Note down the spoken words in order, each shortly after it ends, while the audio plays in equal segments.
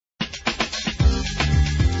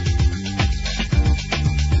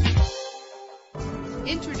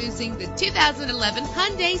Introducing the 2011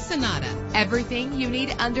 Hyundai Sonata. Everything you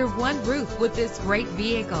need under one roof with this great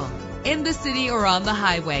vehicle. In the city or on the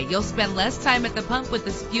highway, you'll spend less time at the pump with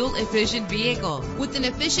this fuel-efficient vehicle. With an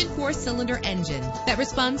efficient 4-cylinder engine that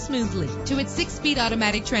responds smoothly to its 6-speed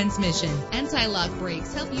automatic transmission. Anti-lock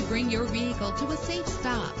brakes help you bring your vehicle to a safe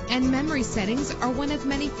stop. And memory settings are one of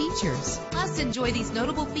many features. Plus, enjoy these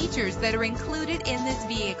notable features that are included in this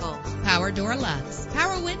vehicle: power door locks,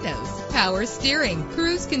 power windows, power steering,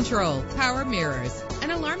 cruise control, power mirrors, an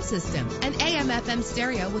alarm system, an AM/FM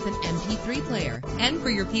stereo with an MP3 player. And for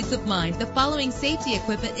your peace of mind, the following safety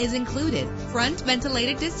equipment is included: front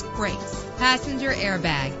ventilated disc brakes, passenger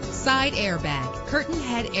airbag, side airbag, curtain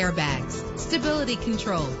head airbags, stability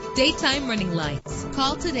control, daytime running lights.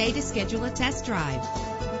 Call today to schedule a test drive.